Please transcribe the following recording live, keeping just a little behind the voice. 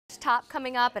top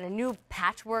coming up and a new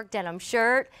patchwork denim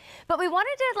shirt. But we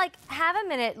wanted to have a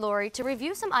minute, Lori, to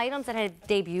review some items that had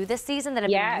debuted this season that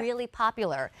have been really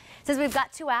popular. Since we've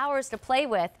got 2 hours to play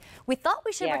with, we thought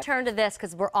we should return to this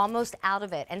because we're almost out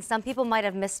of it, and some people might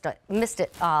have missed it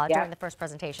during the first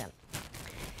presentation.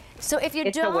 So if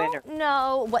you don't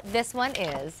know what this one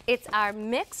is, it's our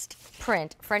mixed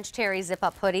print French terry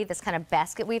zip-up hoodie, this kind of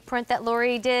basket weave print that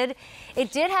Lori did.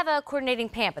 It did have a coordinating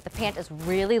pant, but the pant is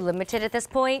really limited at this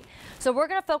point. So we're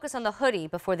going to focus on the hoodie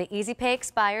before the easy pay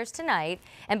expires tonight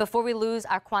and before we lose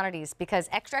our quantities, because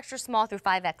extra, extra small through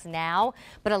 5X now,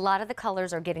 but a lot of the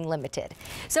colors are getting limited.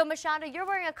 So Mashonda, you're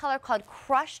wearing a color called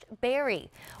Crushed Berry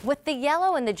with the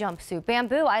yellow in the jumpsuit.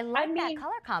 Bamboo, I like that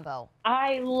color combo.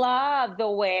 I love the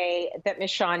way that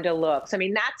Mashonda looks. I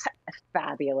mean, that's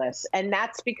fabulous. And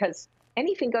that's because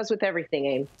anything goes with everything,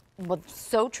 Aim. Well,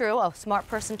 so true. A smart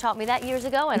person taught me that years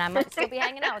ago, and I might still be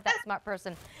hanging out with that smart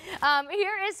person.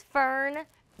 Here is Fern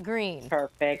Green.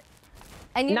 Perfect.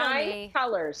 And you know Nine me,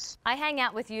 colors. I hang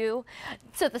out with you.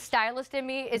 So the stylist in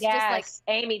me is just like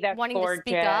Amy, that's wanting gorgeous.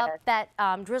 to speak up. That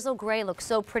drizzle gray looks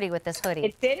so pretty with this hoodie.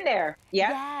 It's in there. Yep.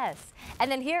 Yes. And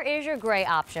then here is your gray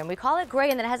option. We call it gray,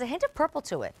 and then it has a hint of purple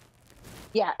to it.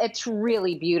 Yeah, it's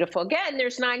really beautiful. Again,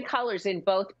 there's 9 colors in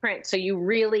both prints, so you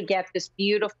really get this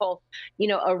beautiful,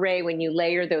 array when you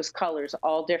layer those colors,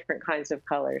 all different kinds of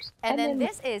colors. And then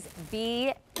this is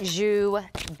Bijou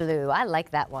Blue. I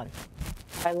like that one.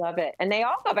 I love it. And they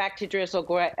all go back to drizzle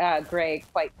gray,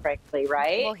 quite frankly,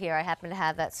 right? Well, here, I happen to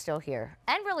have that still here.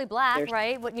 And really black,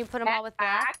 right? Wouldn't you put them all with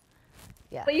black?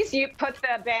 Yeah. Please, you put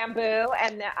the bamboo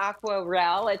and the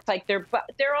aquarelle. It's like they're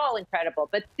all incredible.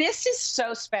 But this is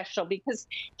so special because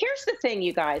here's the thing,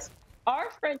 you guys. Our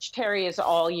French terry is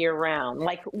all year round.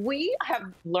 Like, we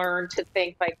have learned to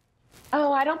think like,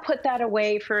 oh, I don't put that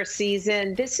away for a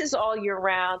season. This is all year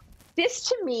round. This,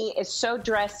 to me, is so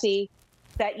dressy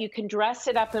that you can dress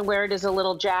it up and wear it as a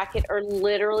little jacket, or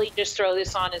literally just throw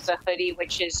this on as a hoodie,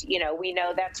 which is, we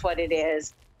know that's what it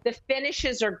is. The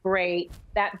finishes are great.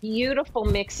 That beautiful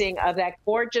mixing of that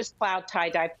gorgeous cloud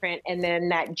tie-dye print and then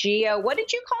that geo, what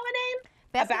did you call it,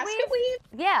 Aim? A basket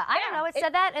weave? Yeah, I don't know. It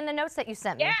said that in the notes that you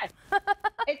sent me. Yes,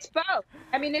 it's both.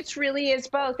 I mean, it really is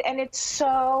both. And it's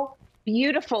so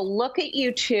beautiful. Look at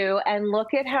you two and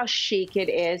look at how chic it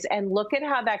is and look at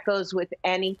how that goes with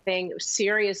anything,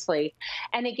 seriously.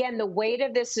 And again, the weight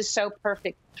of this is so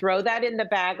perfect. Throw that in the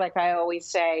bag, like I always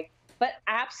say, but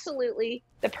absolutely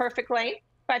the perfect length.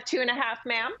 5'2.5",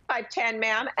 ma'am, 5'10",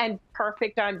 ma'am, and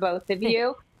perfect on both of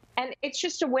you. And it's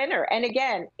just a winner. And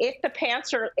again, if the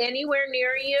pants are anywhere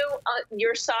near you,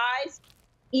 your size,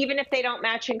 even if they don't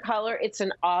match in color, it's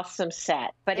an awesome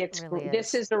set. But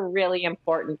this is a really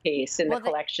important piece in the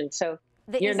collection. So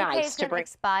you're nice to bring.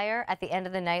 Expire at the end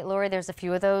of the night, Lori. There's a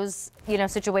few of those,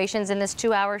 situations in this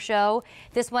 2-hour show.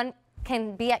 This one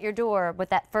can be at your door with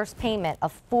that first payment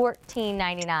of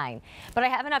 $14.99. But I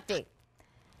have an update.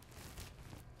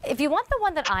 If you want the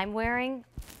one that I'm wearing,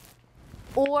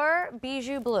 or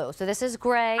Bijou Blue, so this is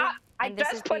gray, and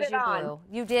this is Bijou Blue.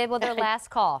 You did, well, their last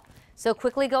call. So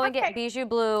quickly go and get Bijou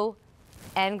Blue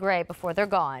and gray before they're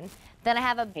gone. Then I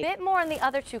have a bit more in the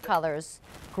other 2 colors.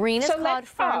 Green is called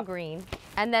Fern Green,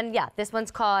 and then, this one's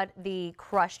called the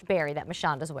Crushed Berry that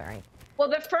Mashonda's wearing. Well,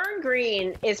 the Fern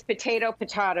Green is potato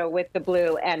with the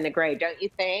blue and the gray, don't you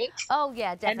think? Oh,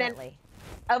 yeah, definitely.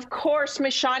 Of course,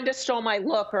 Mashonda stole my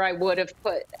look, or I would have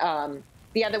put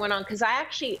the other one on, because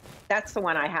that's the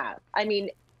one I have. I mean,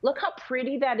 look how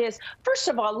pretty that is. First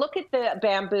of all, look at the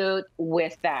bamboo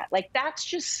with that. Like, that's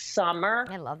just summer.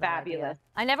 I love that. Fabulous. Idea.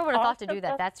 I never would have thought to do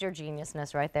that. That's your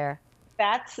geniusness right there.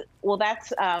 That's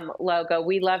logo.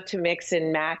 We love to mix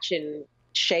and match and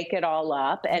shake it all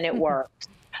up, and it works.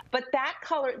 But that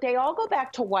color, they all go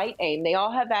back to white, Aim. They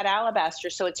all have that alabaster,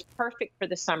 so it's perfect for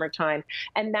the summertime.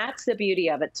 And that's the beauty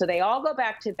of it. So they all go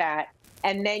back to that.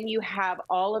 And then you have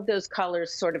all of those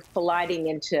colors sort of colliding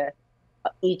into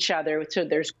each other. So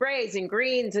there's grays and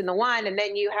greens in the one, and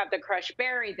then you have the crushed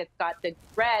berry that's got the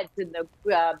reds and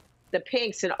the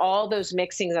pinks and all those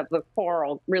mixings of the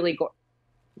coral. Really gorgeous.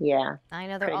 Yeah. I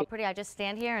know, they're all pretty. I just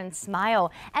stand here and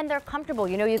smile. And they're comfortable.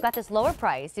 You've got this lower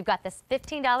price. You've got this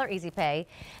 $15 easy pay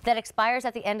that expires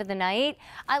at the end of the night.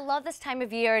 I love this time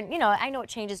of year. And, I know it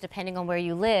changes depending on where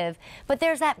you live. But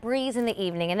there's that breeze in the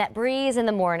evening and that breeze in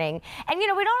the morning. And, we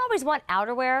don't always want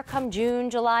outerwear come June,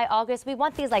 July, August. We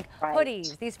want these,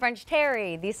 hoodies, these French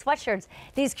terry, these sweatshirts,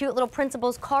 these cute little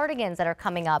Principles cardigans that are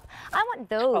coming up. I want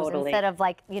those instead of,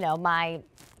 my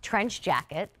trench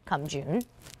jacket come June.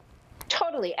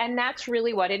 Totally. Totally. And that's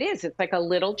really what it is. It's like a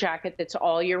little jacket that's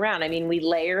all year round. I mean, we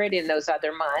layer it in those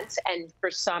other months. And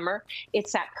for summer,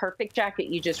 it's that perfect jacket.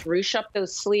 You just ruche up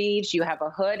those sleeves. You have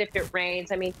a hood if it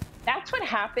rains. I mean, that's what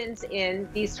happens in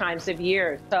these times of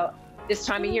year. So this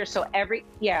time of year. So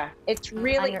it's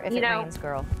really, if it rains,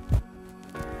 girl.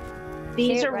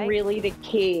 These Cute, are right? really to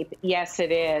keep. Yes,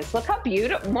 it is. Look how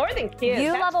beautiful. More than cute.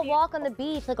 You That's love a beautiful. walk on the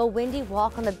beach, like a windy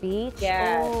walk on the beach?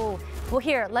 Yes. Oh. Well,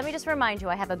 here, let me just remind you,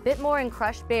 I have a bit more in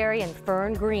crushed berry and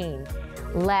fern green.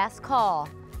 Last call,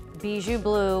 bijou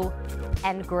blue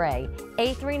and gray.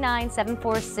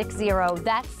 839-7460.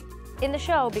 That's in the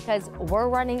show because we're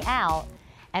running out,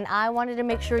 and I wanted to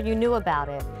make sure you knew about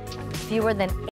it. Fewer than